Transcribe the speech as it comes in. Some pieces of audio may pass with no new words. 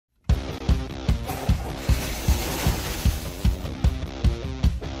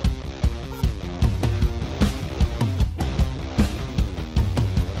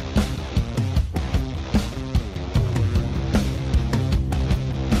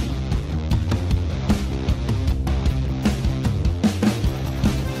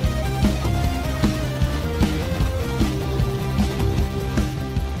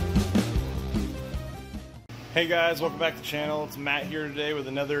Hey guys, welcome back to the channel. It's Matt here today with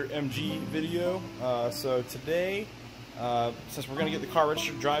another MG video. So today, since we're going to get the car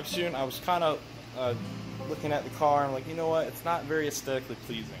registered to drive soon, I was kind of looking at the car and I'm like, you know what, it's not very aesthetically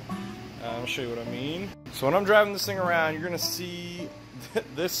pleasing. I'll show you what I mean. So when I'm driving this thing around, you're going to see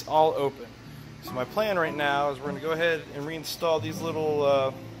this all open. So my plan right now is we're going to go ahead and reinstall these little, I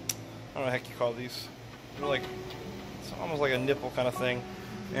don't know what the heck you call these. They're like, it's almost like a nipple kind of thing.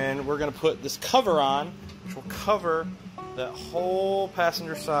 And we're going to put this cover on, which will cover that whole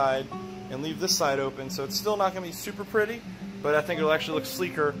passenger side and leave this side open. So it's still not going to be super pretty, but I think it'll actually look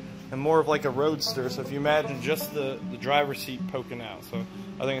sleeker and more of like a roadster. So if you imagine just the driver's seat poking out. So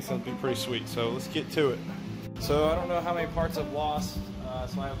I think it's going to be pretty sweet. So let's get to it. So I don't know how many parts I've lost.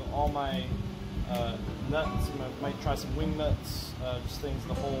 So I have all my nuts. I might try some wing nuts, just things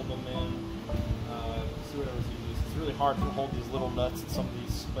to hold them in. See whatever's easiest. It's really hard to hold these little nuts in some of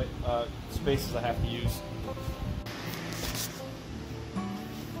these spaces I have to use.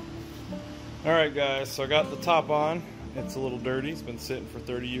 Alright guys, so I got the top on. It's a little dirty. It's been sitting for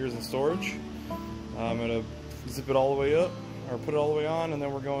 30 years in storage. I'm going to zip it all the way up, or put it all the way on, and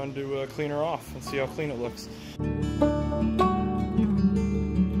then we're going to clean her off and see how clean it looks.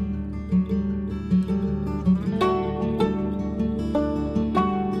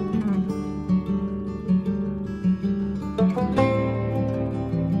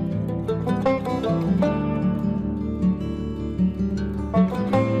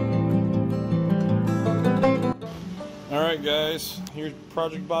 Alright guys, here's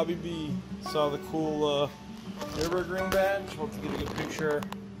Project Bobby B. Saw the cool Nürburgring badge. We'll have to get a good picture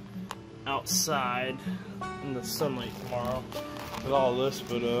outside in the sunlight tomorrow with all this,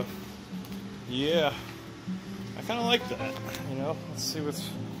 but yeah, I kind of like that, you know. Let's see what's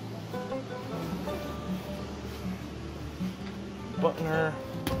button her,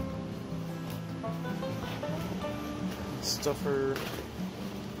 stuff her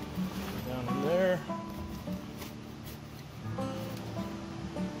down in there.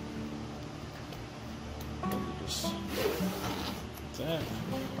 That.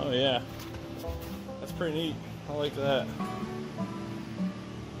 Oh yeah, that's pretty neat. I like that.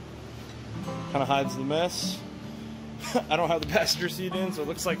 Kind of hides the mess. I don't have the passenger seat in, so it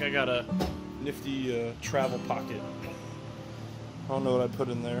looks like I got a nifty travel pocket. I don't know what I put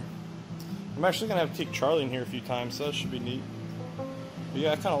in there. I'm actually gonna have to take Charlie in here a few times, so that should be neat. But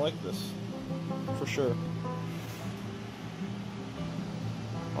yeah, I kind of like this for sure.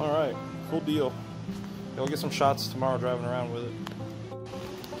 All right, cool deal. I'll get some shots tomorrow driving around with it.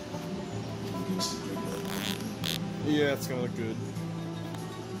 Yeah, it's gonna look good.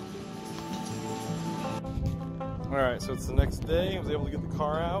 Alright, so it's the next day. I was able to get the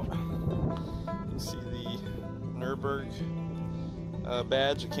car out. You can see the Nürburgring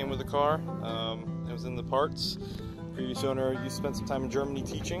badge that came with the car. It was in the parts. Previous owner used to spend some time in Germany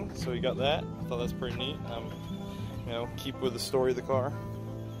teaching, so he got that. I thought that's pretty neat. You know, keep with the story of the car.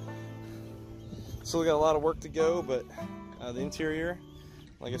 Still got a lot of work to go, but the interior,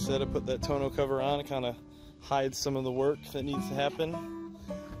 like I said, I put that tonneau cover on. It kind of hides some of the work that needs to happen.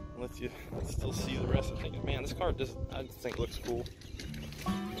 Let you still see the rest. I think, man, this car just, I think, looks cool.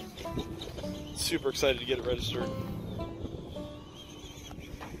 Super excited to get it registered.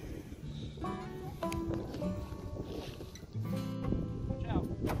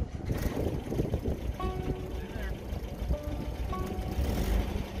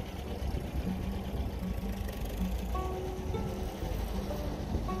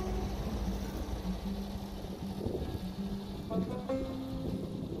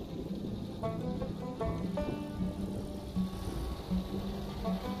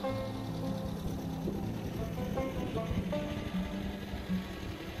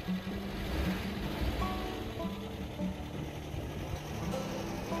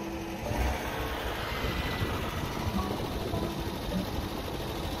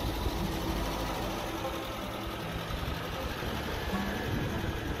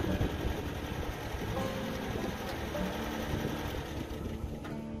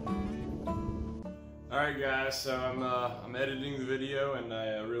 Alright guys, so I'm editing the video and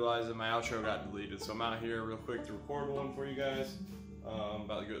I realized that my outro got deleted, so I'm out here real quick to record one for you guys. I'm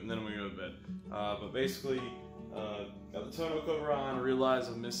about to go, and then I'm going to go to bed. But basically, got the tonneau cover on. I realized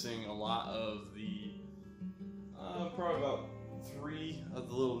I'm missing a lot of the, probably about 3 of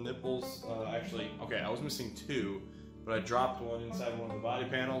the little nipples. Actually, okay, I was missing 2, but I dropped one inside one of the body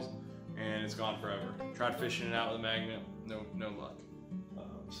panels and it's gone forever. Tried fishing it out with a magnet, no luck.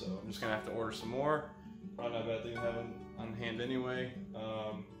 So I'm just going to have to order some more. Probably not a bad thing to have on hand anyway.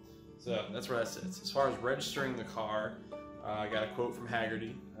 So that's where that sits. As far as registering the car, I got a quote from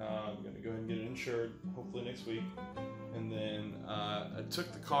Haggerty. I'm going to go ahead and get it insured, hopefully next week. And then I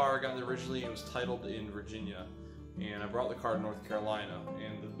took the car, I got it originally, it was titled in Virginia. And I brought the car to North Carolina.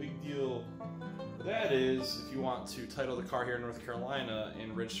 And the big deal with that is, if you want to title the car here in North Carolina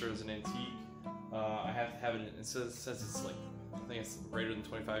and register as an antique, I have to have it, it says it's like, I think it's greater than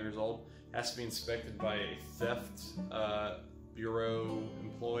 25 years old. It has to be inspected by a theft bureau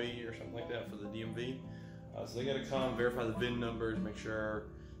employee or something like that for the DMV. So they gotta come, verify the VIN numbers, make sure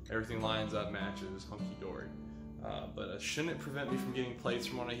everything lines up, matches, hunky-dory. But it shouldn't prevent me from getting plates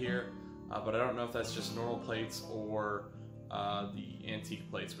from what I hear. But I don't know if that's just normal plates or the antique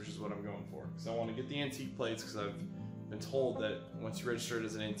plates, which is what I'm going for. Because I want to get the antique plates because I've been told that once you register it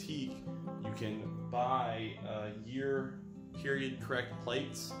as an antique, you can buy year period correct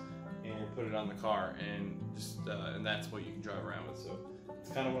plates and put it on the car, and just and that's what you can drive around with. So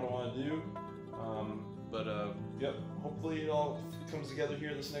it's kind of what I want to do. Yep, hopefully it all comes together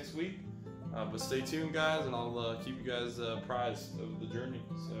here this next week. But stay tuned, guys, and I'll keep you guys apprised of the journey.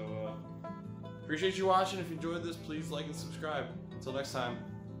 So appreciate you watching. If you enjoyed this, please like and subscribe. Until next time,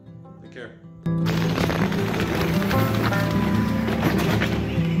 take care.